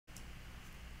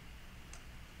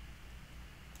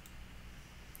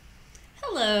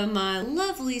Hello, my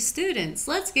lovely students.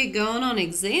 Let's get going on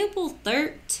example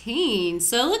 13.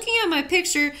 So looking at my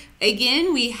picture,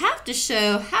 again, we have to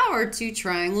show how our two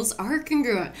triangles are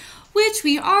congruent, which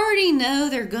we already know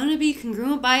they're going to be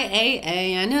congruent by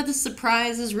AA. I know the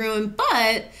surprise is ruined,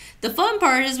 but the fun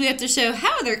part is we have to show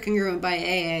how they're congruent by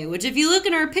AA, which if you look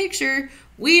in our picture,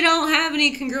 we don't have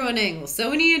any congruent angles. So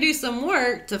we need to do some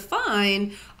work to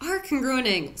find our congruent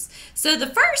angles. So the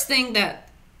first thing that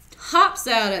hops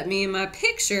out at me in my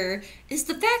picture is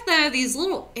the fact that I have these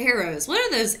little arrows. What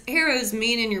do those arrows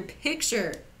mean in your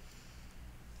picture?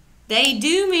 They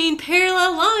do mean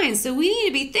parallel lines. So we need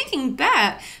to be thinking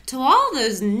back to all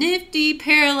those nifty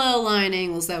parallel line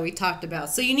angles that we talked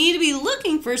about. So you need to be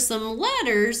looking for some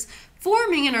letters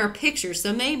forming in our picture.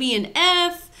 So maybe an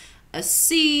F, a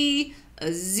C,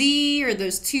 a Z, or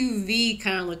those two V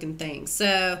kind of looking things.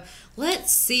 So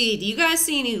let's see. Do you guys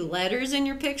see any letters in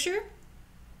your picture?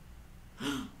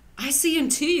 I see them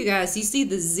too, you guys. You see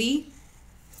the Z?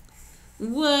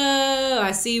 Whoa,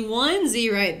 I see one Z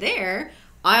right there.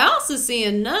 I also see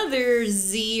another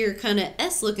Z or kind of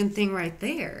S looking thing right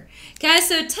there. Guys,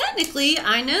 so technically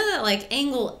I know that like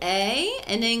angle A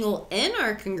and angle N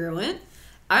are congruent.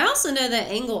 I also know that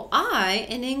angle I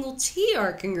and angle T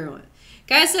are congruent.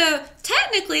 Guys, so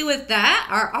technically with that,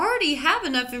 I already have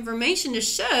enough information to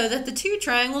show that the two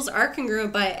triangles are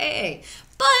congruent by AA.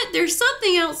 But there's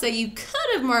something else that you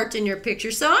could have marked in your picture,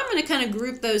 so I'm going to kind of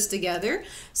group those together.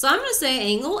 So I'm going to say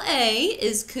angle A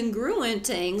is congruent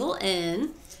to angle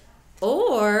N,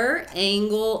 or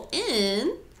angle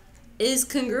N is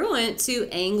congruent to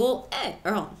angle A.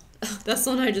 Oh, that's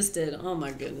what I just did. Oh my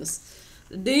goodness.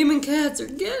 The demon cats are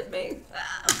getting me.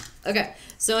 Okay,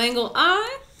 so angle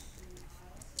I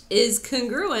is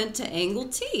congruent to angle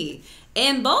T.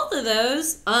 And both of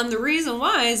those, the reason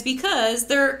why is because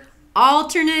they're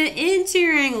alternate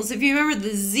interior angles. If you remember,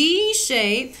 the Z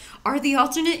shape are the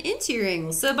alternate interior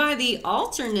angles. So by the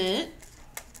alternate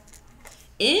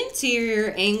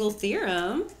interior angle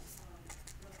theorem,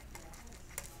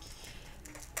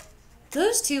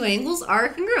 those two angles are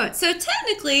congruent. So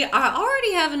technically, I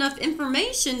already have enough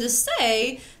information to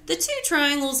say the two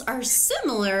triangles are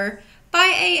similar by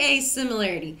AA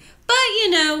similarity. But, you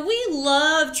know, we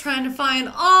love trying to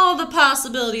find all the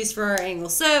possibilities for our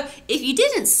angles. So if you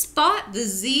didn't spot the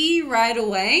Z right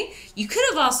away, you could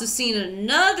have also seen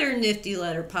another nifty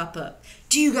letter pop up.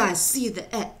 Do you guys see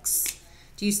the X?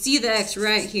 Do you see the X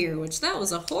right here? Which that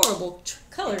was a horrible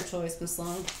color choice, Miss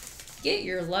Long. Get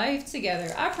your life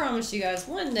together. I promise you guys,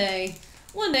 one day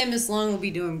Miss Long will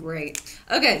be doing great.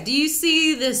 Okay, do you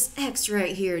see this X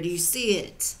right here? Do you see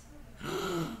it?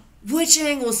 Which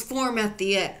angles form at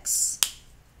the X?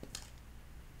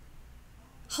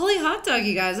 Holy hot dog,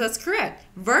 you guys, that's correct.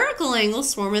 Vertical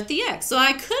angles form at the X. So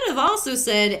I could have also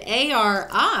said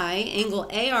ARI, angle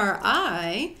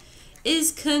ARI,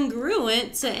 is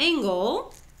congruent to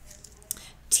angle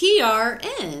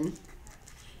TRN.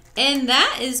 And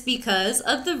that is because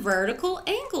of the vertical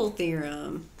angle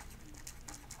theorem.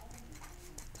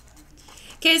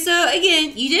 Okay, so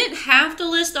again, you didn't have to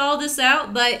list all this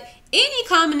out, but any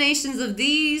combinations of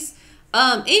these,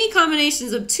 any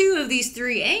combinations of two of these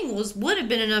three angles would have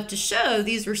been enough to show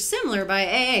these were similar by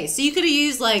AA. So you could have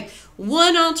used like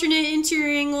one alternate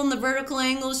interior angle in the vertical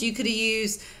angles. You could have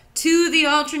used two of the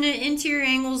alternate interior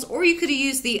angles, or you could have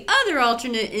used the other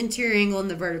alternate interior angle in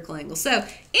the vertical angle. So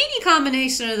any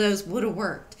combination of those would have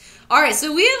worked. All right,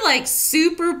 so we have like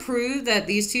super proved that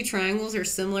these two triangles are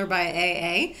similar by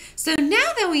AA. So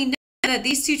now that we know that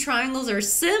these two triangles are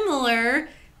similar,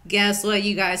 guess what,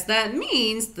 you guys? That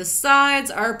means the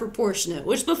sides are proportionate,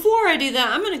 which before I do that,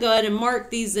 I'm going to go ahead and mark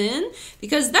these in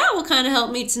because that will kind of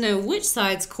help me to know which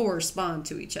sides correspond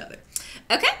to each other.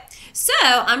 Okay, so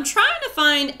I'm trying to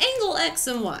find angle X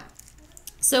and Y.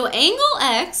 So angle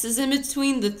X is in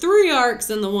between the three arcs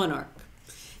and the one arc.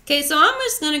 Okay, so I'm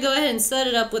just going to go ahead and set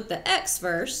it up with the X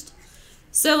first.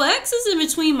 So X is in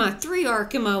between my three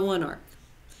arc and my one arc.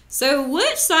 So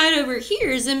which side over here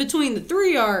is in between the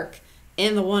three arc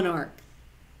and the one arc?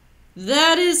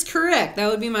 That is correct. That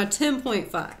would be my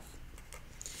 10.5.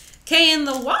 Okay, and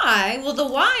the Y, well, the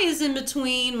Y is in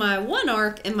between my one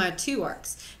arc and my two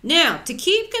arcs. Now, to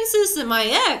keep consistent, my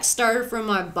X started from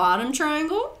my bottom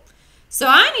triangle. So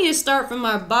I need to start from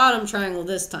my bottom triangle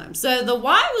this time. So the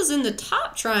Y was in the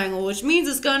top triangle, which means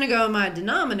it's going to go in my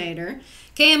denominator.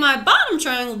 Okay, in my bottom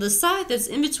triangle, the side that's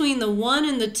in between the 1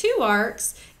 and the 2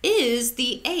 arcs is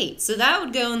the 8. So that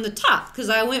would go in the top because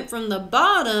I went from the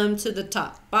bottom to the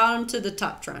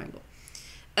top triangle.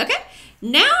 Okay,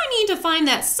 now I need to find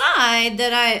that side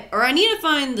that I need to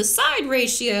find the side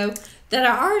ratio that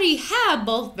I already have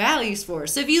both values for.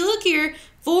 So if you look here,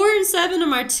 4 and 7 are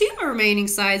my 2 remaining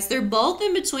sides. They're both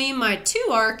in between my 2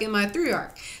 arc and my 3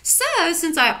 arc. So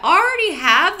since I already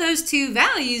have those 2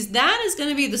 values, that is going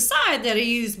to be the side that I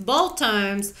use both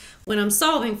times when I'm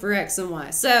solving for x and y.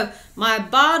 So my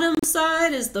bottom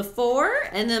side is the 4,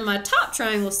 and then my top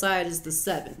triangle side is the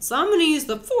 7. So I'm going to use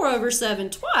the 4 over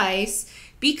 7 twice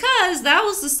because that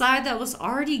was the side that was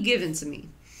already given to me.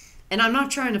 And I'm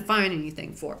not trying to find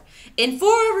anything for. And 4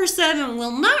 over 7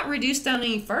 will not reduce down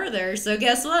any further, so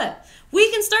guess what?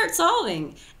 We can start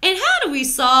solving. And how do we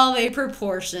solve a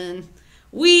proportion?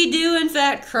 We do, in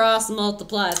fact, cross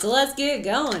multiply. So let's get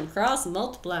going. Cross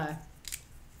multiply.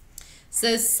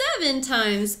 So 7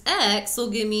 times x will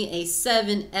give me a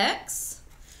 7x,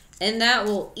 and that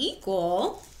will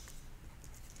equal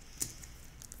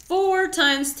 4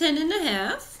 times 10 and a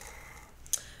half.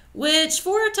 Which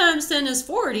 4 times 10 is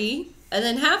 40, and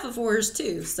then half of 4 is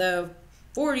 2. So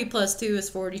 40 plus 2 is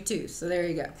 42. So there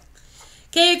you go.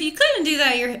 Okay, if you couldn't do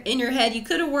that in your head, you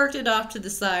could have worked it off to the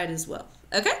side as well.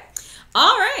 Okay?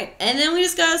 All right, and then we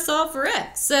just got to solve for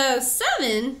x. So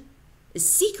 7 is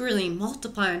secretly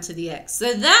multiplying to the x.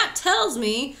 So that tells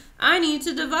me I need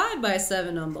to divide by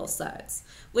 7 on both sides.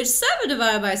 Which 7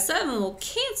 divided by 7 will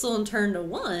cancel and turn to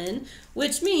 1,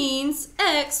 which means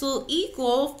x will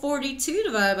equal 42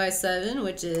 divided by 7,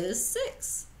 which is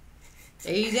 6.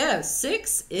 There you go.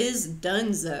 6 is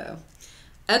donezo.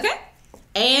 Okay,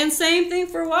 and same thing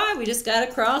for y. We just got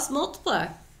to cross multiply.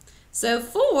 So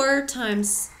 4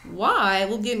 times y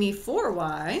will give me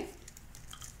 4y,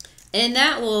 and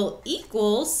that will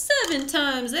equal 7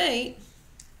 times 8,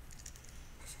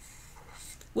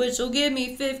 which will give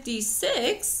me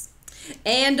 56.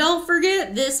 And don't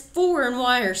forget, this 4 and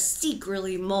y are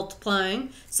secretly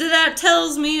multiplying. So that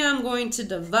tells me I'm going to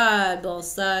divide both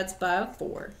sides by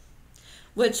 4.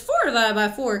 Which 4 divided by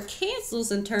 4 cancels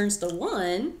and turns to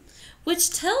 1.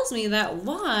 Which tells me that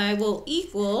y will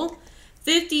equal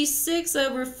 56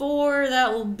 over 4.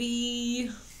 That will be,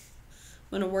 I'm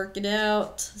going to work it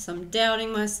out. So I'm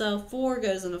doubting myself. 4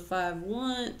 goes into 5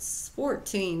 once.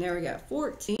 14. There we go.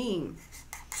 14.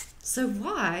 So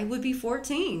y would be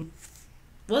 14.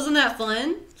 Wasn't that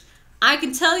fun? I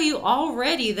can tell you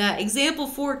already that example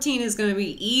 14 is going to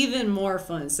be even more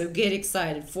fun. So get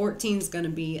excited. 14 is going to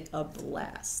be a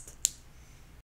blast.